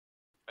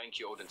Thank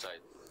you, old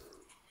inside.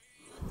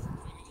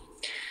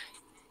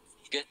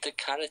 Get the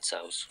carrots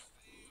out.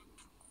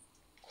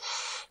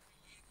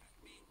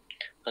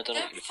 I don't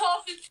know. Don't be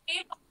talking to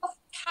me about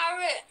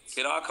carrots.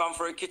 Can I come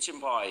for a kitchen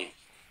pie?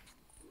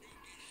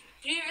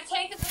 You either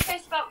taking the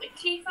piss about my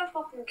teeth or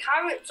fucking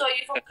carrots, or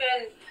you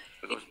fucking.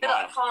 You feel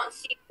like I can't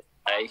see.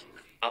 Hey,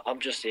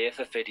 I'm just here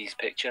for Fiddy's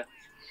picture.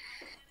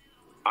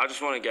 I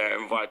just want to get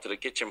invited to the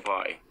kitchen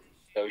party.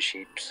 No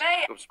sheeps.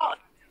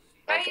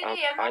 Mate,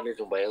 I live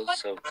in Wales,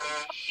 so.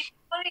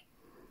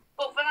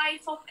 But when I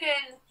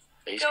fucking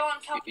go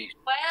on top of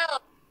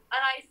Wales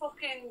and I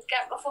fucking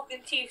get my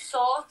fucking teeth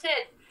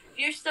sorted,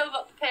 you still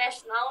got the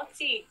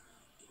personality.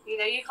 You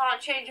know, you can't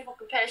change your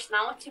fucking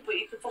personality, but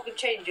you can fucking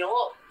change your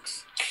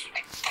looks.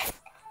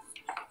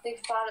 Think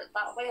about it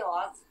that way,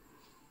 lad.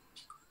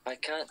 I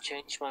can't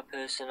change my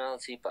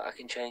personality, but I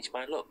can change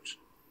my looks.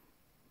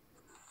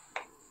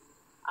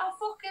 I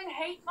fucking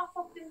hate my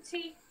fucking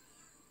teeth.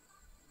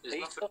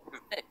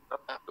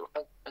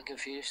 I'm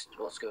confused.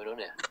 What's going on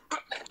here?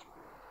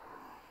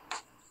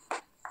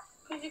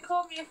 Because you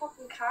called me a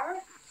fucking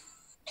carrot.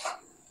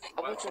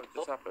 What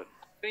just happened?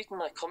 Reading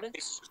my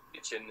comments.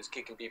 Kitchen is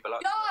kicking people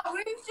out. No,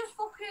 we've just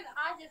fucking.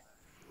 I just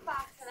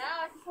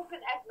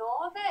fucking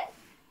ignored it.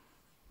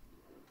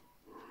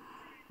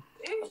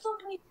 Who's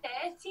done me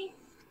dirty?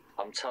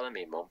 I'm telling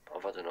me, Mum,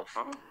 I've had enough.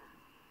 Huh?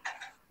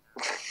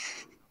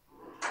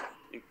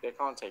 They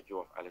can't take you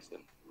off,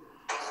 Alison.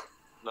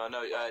 No,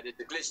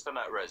 the glitch on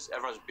that res.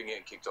 Everyone's been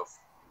getting kicked off.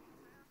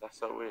 That's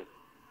so weird.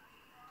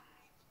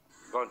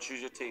 Go on,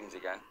 choose your teams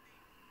again.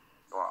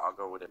 Alright, I'll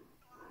go with it.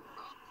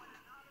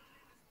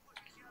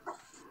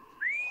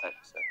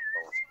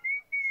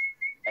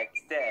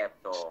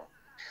 Excepto.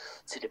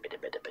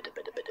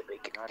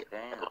 God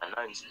damn.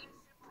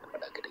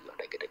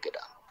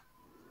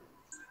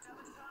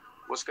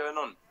 What's going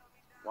on?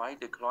 Why are you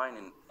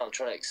declining? I'm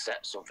trying to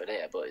accept something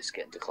here, but it's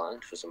getting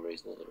declined for some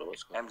reason. I don't know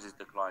what's going on. Ems is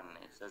declining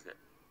it, says it.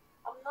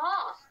 I'm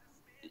not.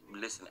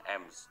 Listen,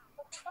 Ems.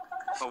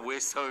 Oh,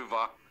 we're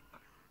sober.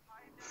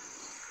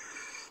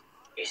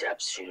 He's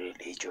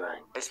absolutely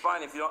drunk. It's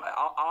fine if you don't.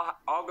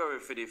 I'll go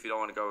with Fiddy if you don't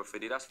want to go with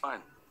Fiddy. That's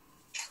fine.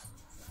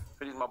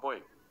 Fiddy's my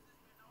boy.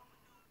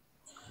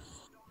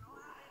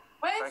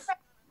 Where's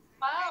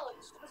well,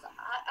 it's just,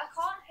 I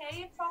can't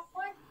hear you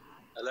properly.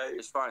 Hello?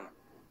 It's fine.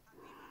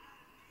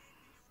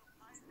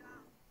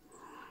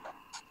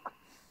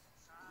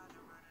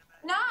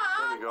 No.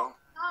 There we go.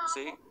 No.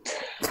 See?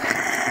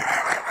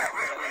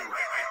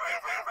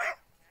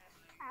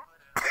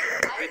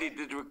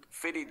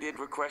 Fiddy did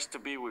request to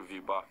be with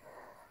you, but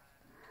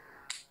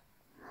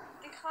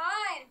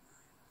Decline.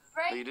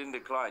 no, you didn't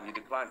decline. You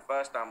declined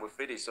first time with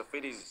Fiddy, so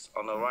Fiddy's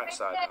on the right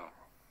side now.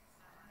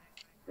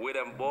 With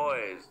them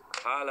boys.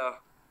 Holla.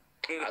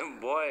 With them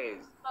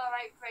boys.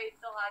 Alright, great,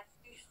 the lad.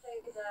 You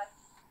stay there.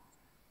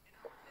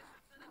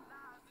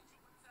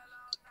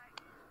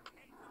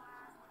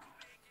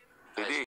 Fiddy.